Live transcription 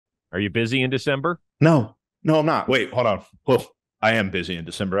Are you busy in December? No, no, I'm not. Wait, hold on. Well, I am busy in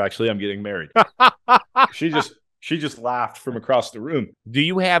December. Actually, I'm getting married. She just laughed from across the room. Do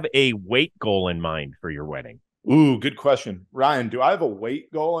you have a weight goal in mind for your wedding? Ooh, good question. Ryan, do I have a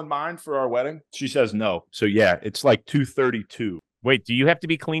weight goal in mind for our wedding? She says no. So yeah, it's like 232. Wait, do you have to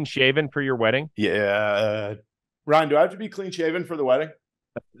be clean shaven for your wedding? Yeah. Ryan, do I have to be clean shaven for the wedding?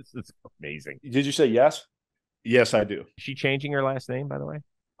 This is amazing. Did you say yes? Yes, I do. Is she changing her last name, by the way?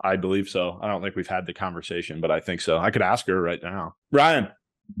 I believe so. I don't think we've had the conversation, but I think so. I could ask her right now. Ryan,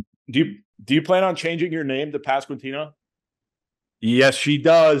 do you plan on changing your name to Pasquantino? Yes, she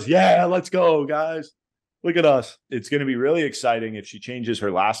does. Yeah, let's go, guys. Look at us. It's going to be really exciting if she changes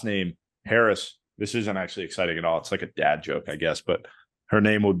her last name, Harris. This isn't actually exciting at all. It's like a dad joke, I guess, but her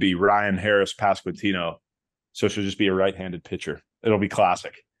name would be Ryan Harris Pasquantino. So she'll just be a right-handed pitcher. It'll be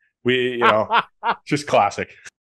classic. Just classic.